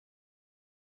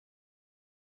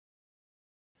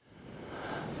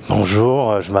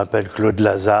Bonjour, je m'appelle Claude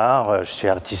LAZAR, je suis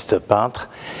artiste peintre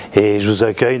et je vous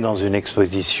accueille dans une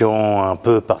exposition un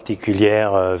peu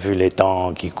particulière vu les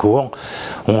temps qui courent.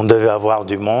 On devait avoir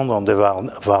du monde, on devait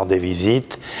avoir des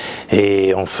visites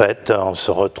et en fait on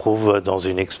se retrouve dans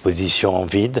une exposition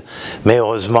vide. Mais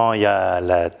heureusement il y a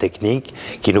la technique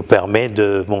qui nous permet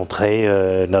de montrer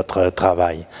notre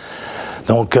travail.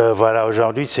 Donc voilà,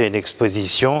 aujourd'hui c'est une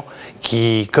exposition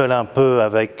qui colle un peu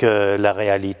avec la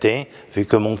réalité, vu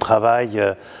que mon travail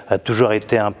a toujours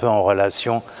été un peu en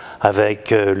relation avec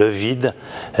le vide,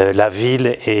 la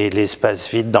ville et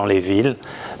l'espace vide dans les villes.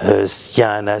 Il y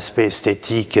a un aspect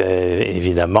esthétique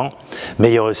évidemment, mais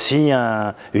il y a aussi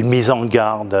une mise en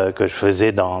garde que je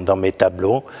faisais dans mes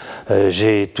tableaux.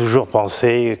 J'ai toujours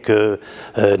pensé que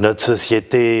notre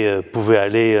société pouvait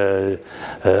aller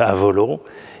à volo.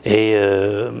 Et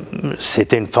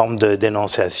c'était une forme de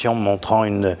dénonciation montrant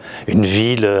une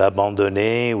ville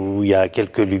abandonnée où il y a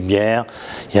quelques lumières,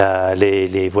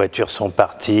 les voitures sont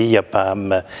parties, il y a pas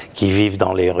qui vivent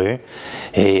dans les rues.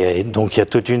 Et donc il y a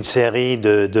toute une série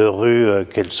de rues,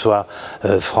 qu'elles soient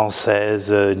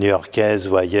françaises, new-yorkaises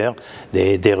ou ailleurs,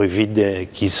 des rues vides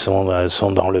qui sont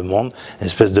dans le monde, une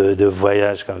espèce de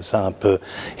voyage comme ça un peu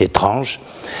étrange.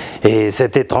 Et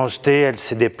cette étrangeté, elle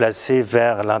s'est déplacée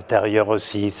vers l'intérieur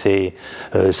aussi.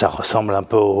 Ça ressemble un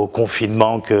peu au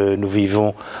confinement que nous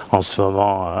vivons en ce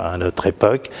moment à notre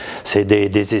époque. C'est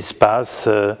des espaces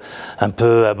un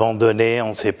peu abandonnés, on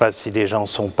ne sait pas si les gens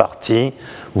sont partis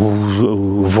ou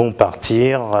vont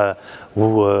partir,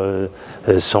 ou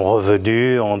sont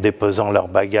revenus en déposant leurs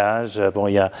bagages. Bon,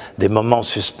 il y a des moments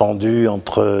suspendus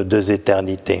entre deux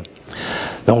éternités.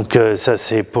 Donc ça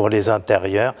c'est pour les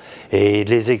intérieurs et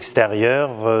les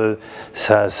extérieurs,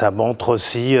 ça montre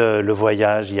aussi le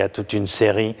voyage. Il y a toute une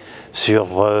série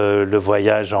sur le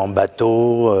voyage en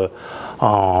bateau,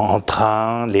 en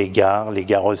train, les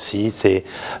gares aussi.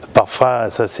 Parfois,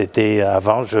 ça c'était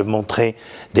avant, je montrais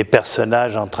des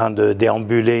personnages en train de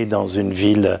déambuler dans une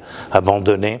ville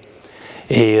abandonnée.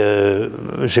 Et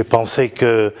j'ai pensé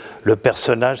que le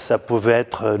personnage, ça pouvait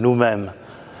être nous-mêmes.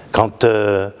 Quand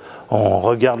on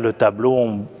regarde le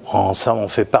tableau, on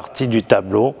fait partie du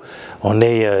tableau, on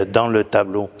est dans le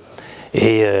tableau.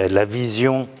 Et la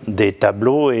vision des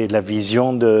tableaux est la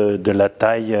vision de la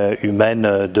taille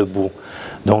humaine debout.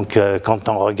 Donc quand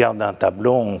on regarde un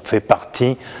tableau, on fait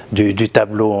partie du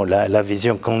tableau. La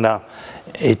vision qu'on a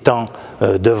étant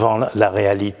devant la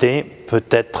réalité peut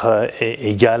être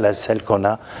égale à celle qu'on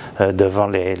a devant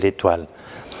les toiles.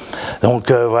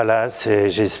 Donc voilà,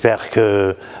 j'espère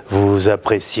que vous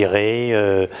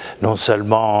apprécierez non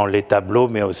seulement les tableaux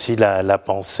mais aussi la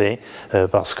pensée,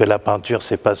 parce que la peinture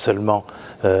c'est pas seulement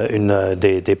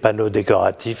des panneaux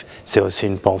décoratifs, c'est aussi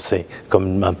une pensée,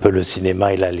 comme un peu le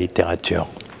cinéma et la littérature.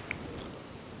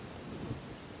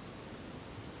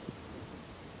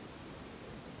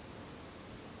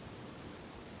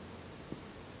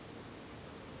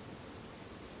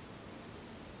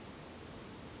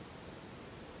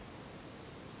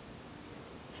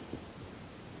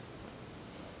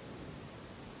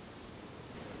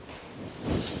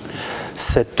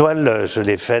 Cette toile, je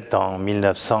l'ai faite en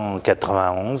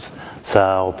 1991.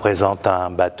 Ça représente un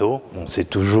bateau. Bon, c'est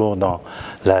toujours dans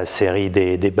la série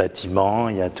des bâtiments.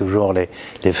 Il y a toujours les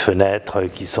fenêtres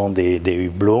qui sont des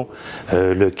hublots,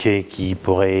 le quai qui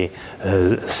pourrait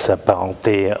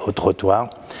s'apparenter au trottoir.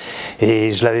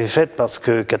 Et je l'avais faite parce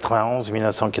que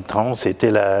 1991,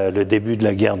 c'était le début de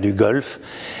la guerre du Golfe.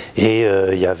 Et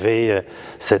il y avait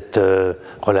cette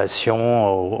relation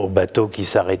aux bateaux qui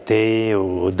s'arrêtaient,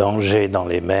 aux dangers dans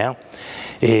les mers.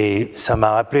 Et ça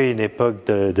m'a rappelé une époque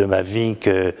de ma vie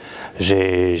que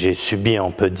j'ai subi, on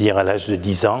peut dire, à l'âge de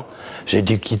 10 ans. J'ai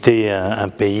dû quitter un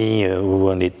pays où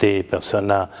on était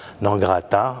persona non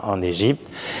grata, en Égypte.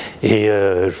 Et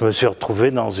je me suis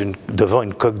retrouvé devant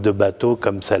une coque de bateau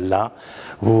comme celle-là,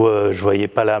 où je voyais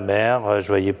pas la mer, je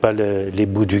voyais pas les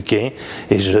bouts du quai,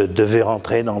 et je devais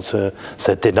rentrer dans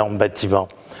cet énorme bâtiment.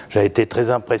 J'ai été très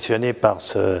impressionné par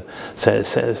ce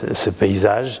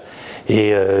paysage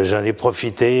et j'en ai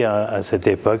profité à cette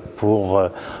époque pour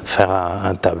faire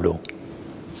un tableau.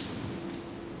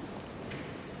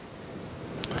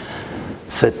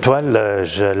 Cette toile,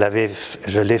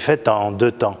 je l'ai faite en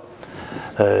 2 temps.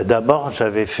 D'abord,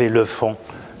 j'avais fait le fond.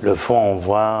 Le fond, on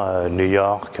voit New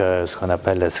York, ce qu'on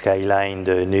appelle la skyline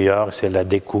de New York, c'est la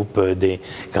découpe des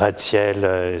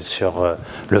gratte-ciel sur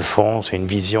le fond. C'est une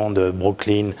vision de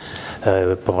Brooklyn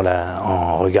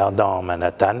en regardant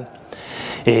Manhattan.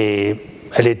 Et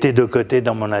elle était de côté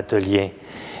dans mon atelier.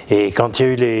 Et quand il y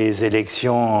a eu les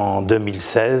élections en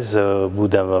 2016, au bout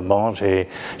d'un moment,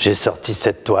 j'ai sorti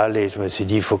cette toile et je me suis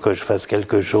dit, il faut que je fasse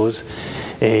quelque chose.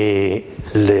 Et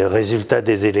les résultats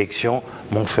des élections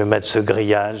m'ont fait mettre ce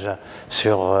grillage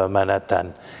sur Manhattan,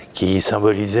 qui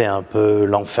symbolisait un peu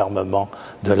l'enfermement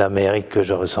de l'Amérique que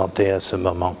je ressentais à ce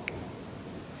moment.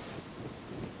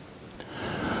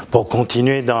 Pour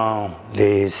continuer dans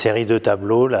les séries de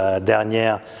tableaux, la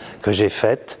dernière que j'ai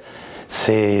faite,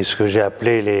 c'est ce que j'ai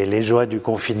appelé les joies du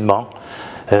confinement.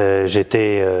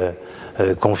 J'étais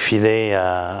confiné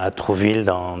à Trouville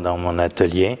dans mon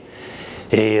atelier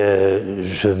et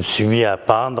je me suis mis à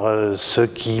peindre ce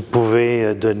qui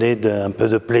pouvait donner un peu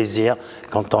de plaisir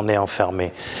quand on est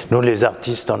enfermé. Nous les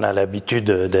artistes, on a l'habitude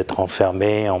d'être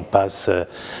enfermés, on passe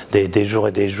des jours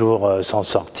et des jours sans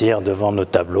sortir devant nos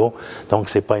tableaux, donc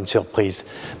c'est pas une surprise.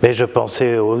 Mais je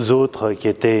pensais aux autres qui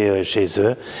étaient chez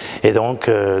eux, et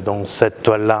donc dans cette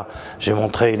toile-là, j'ai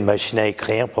montré une machine à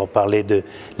écrire pour parler de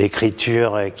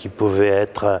l'écriture qui pouvait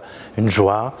être une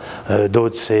joie.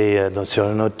 D'autres, sur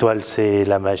une autre toile, c'est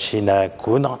la machine à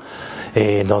coudre,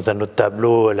 et dans un autre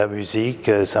tableau, la musique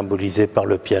symbolisée par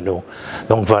le piano.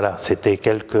 Donc voilà, c'était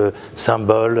quelques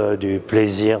symboles du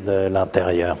plaisir de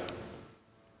l'intérieur.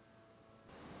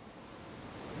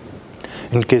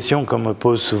 Une question qu'on me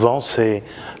pose souvent, c'est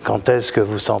quand est-ce que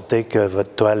vous sentez que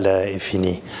votre toile est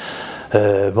finie?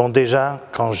 Bon, déjà,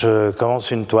 quand je commence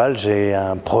une toile, j'ai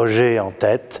un projet en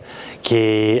tête qui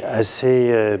est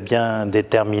assez bien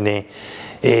déterminé.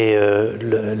 Et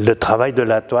le travail de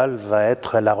la toile va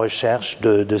être la recherche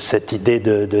de cette idée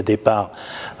de départ.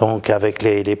 Donc avec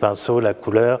les pinceaux, la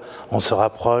couleur, on se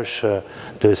rapproche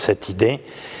de cette idée.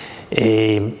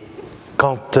 Et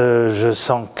quand je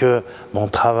sens que mon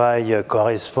travail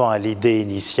correspond à l'idée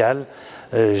initiale,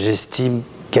 j'estime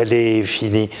qu'elle est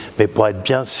finie. Mais pour être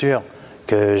bien sûr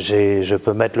que je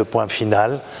peux mettre le point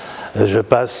final, si je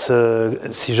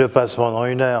passe pendant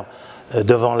 1 heure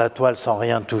devant la toile sans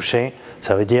rien toucher,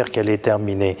 ça veut dire qu'elle est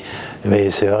terminée. Mais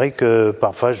c'est vrai que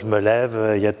parfois je me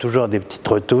lève, il y a toujours des petites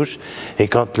retouches, et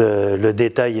quand le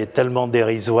détail est tellement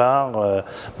dérisoire,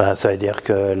 ça veut dire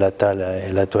que la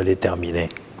toile est terminée.